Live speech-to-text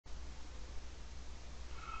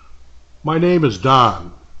My name is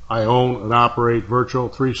Don. I own and operate Virtual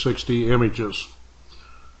 360 Images.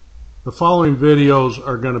 The following videos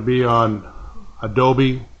are going to be on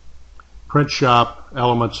Adobe Print Shop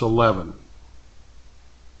Elements 11.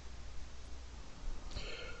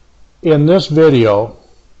 In this video,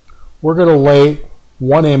 we're going to lay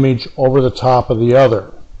one image over the top of the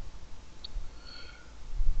other.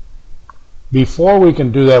 Before we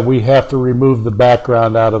can do that, we have to remove the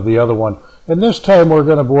background out of the other one. And this time we're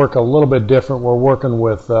going to work a little bit different. We're working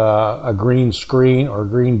with a green screen or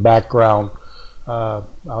green background.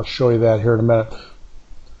 I'll show you that here in a minute.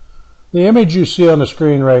 The image you see on the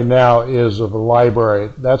screen right now is of a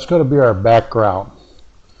library. That's going to be our background.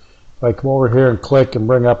 If I come over here and click and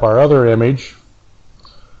bring up our other image,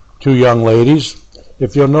 two young ladies,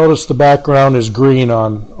 if you'll notice the background is green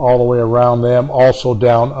on all the way around them, also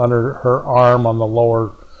down under her arm on the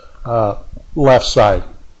lower left side.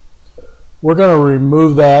 We're going to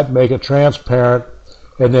remove that, make it transparent,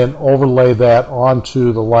 and then overlay that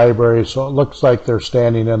onto the library so it looks like they're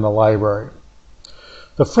standing in the library.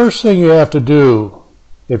 The first thing you have to do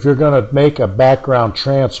if you're going to make a background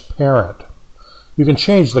transparent, you can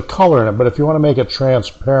change the color in it, but if you want to make it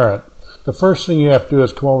transparent, the first thing you have to do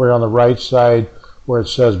is come over here on the right side where it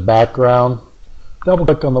says background. Double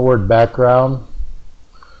click on the word background.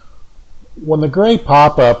 When the gray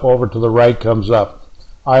pop-up over to the right comes up,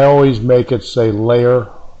 I always make it say layer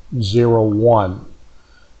 01.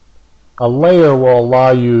 A layer will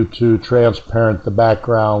allow you to transparent the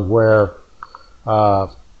background where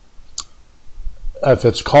if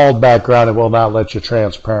it's called background, it will not let you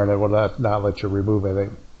transparent it, will not let you remove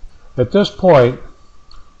anything. At this point,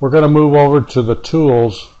 we're going to move over to the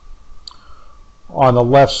tools on the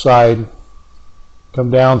left side,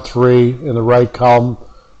 come down 3 in the right column,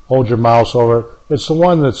 hold your mouse over it. It's the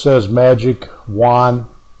one that says Magic Wand.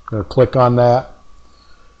 I'm going to click on that.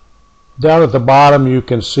 Down at the bottom you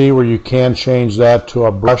can see where you can change that to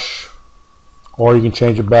a brush, or you can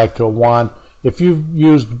change it back to a wand. If you've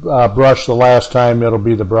used brush the last time, it'll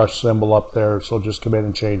be the brush symbol up there, so just come in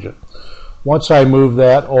and change it. Once I move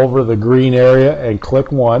that over the green area and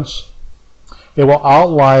click once, it will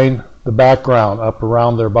outline the background up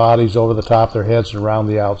around their bodies, over the top of their heads, and around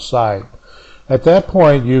the outside. At that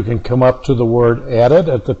point, you can come up to the word Edit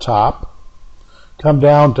at the top, come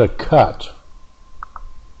down to Cut.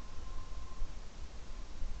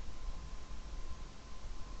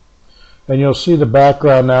 And you'll see the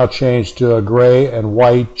background now change to a gray and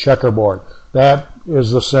white checkerboard. That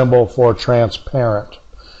is the symbol for transparent.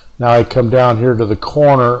 Now I come down here to the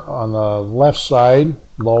corner on the left side,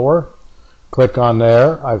 lower, click on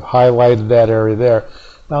there. I've highlighted that area there.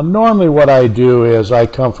 Now normally what I do is I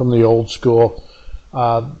come from the old school.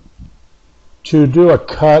 To do a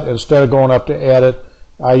cut, instead of going up to Edit,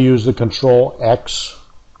 I use the Control X.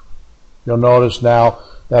 You'll notice now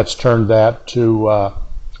that's turned that to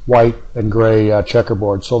white and gray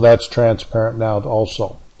checkerboard, so that's transparent now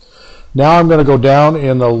also. Now I'm going to go down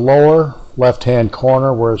in the lower left hand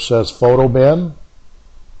corner where it says Photo Bin.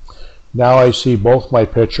 Now I see both my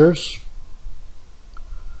pictures.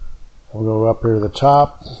 I'll go up here to the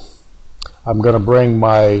top. I'm going to bring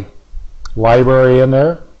my library in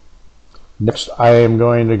there. Next I am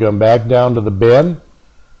going to go back down to the bin,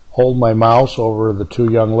 hold my mouse over the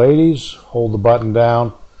two young ladies, hold the button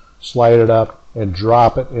down, slide it up, and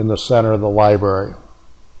drop it in the center of the library.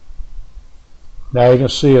 Now you can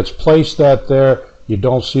see it's placed that there. You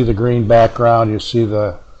don't see the green background, you see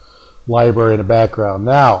the library in the background.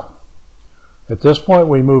 Now at this point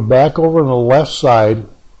we move back over to the left side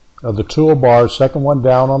of the toolbar, second one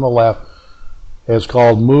down on the left. It's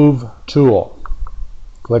called Move Tool.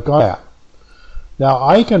 Click on that. Now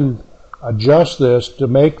I can adjust this to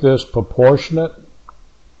make this proportionate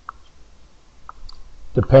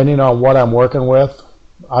depending on what I'm working with.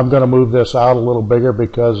 I'm going to move this out a little bigger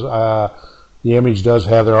because the image does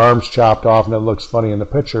have their arms chopped off and it looks funny in the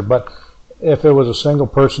picture. But if it was a single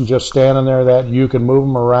person just standing there, that you can move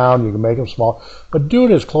them around, you can make them small, but do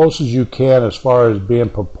it as close as you can as far as being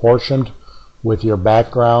proportioned with your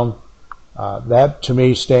background. That to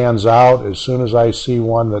me stands out. As soon as I see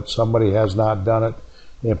one that somebody has not done it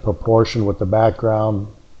in proportion with the background,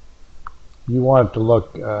 you want it to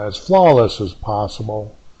look as flawless as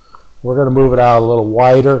possible. We're going to move it out a little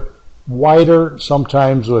wider. Wider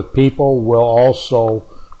sometimes with people will also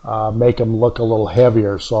make them look a little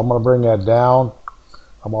heavier. So I'm going to bring that down.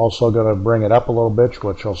 I'm also going to bring it up a little bit,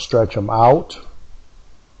 which will stretch them out.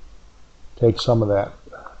 Take some of that,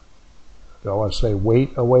 I want to say,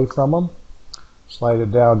 weight away from them. Slide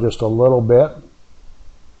it down just a little bit,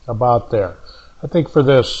 about there. I think for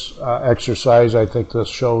this exercise, I think this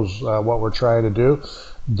shows what we're trying to do.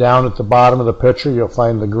 Down at the bottom of the picture, you'll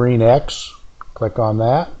find the green X. Click on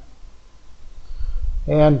that.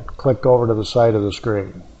 And click over to the side of the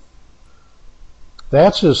screen.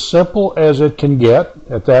 That's as simple as it can get.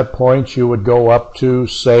 At that point, you would go up to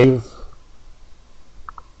Save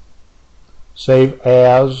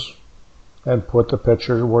As, and put the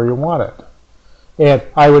picture where you want it. And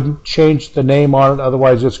I would change the name on it,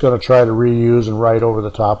 otherwise it's going to try to reuse and write over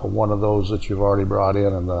the top of one of those that you've already brought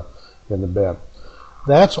in the bin.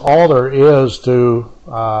 That's all there is to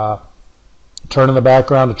turning the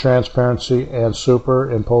background to transparency and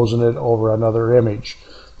superimposing it over another image.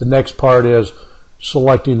 The next part is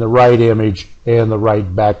selecting the right image and the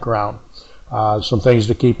right background. Some things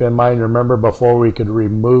to keep in mind. Remember, before we could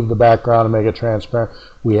remove the background and make it transparent,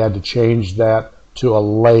 we had to change that to a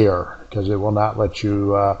layer because it will not let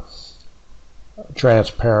you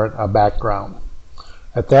transparent a background.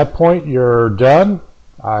 At that point, you're done.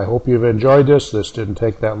 I hope you've enjoyed this. This didn't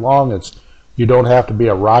take that long. You don't have to be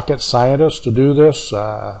a rocket scientist to do this,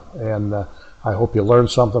 and I hope you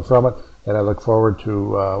learned something from it, and I look forward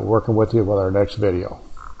to working with you with our next video.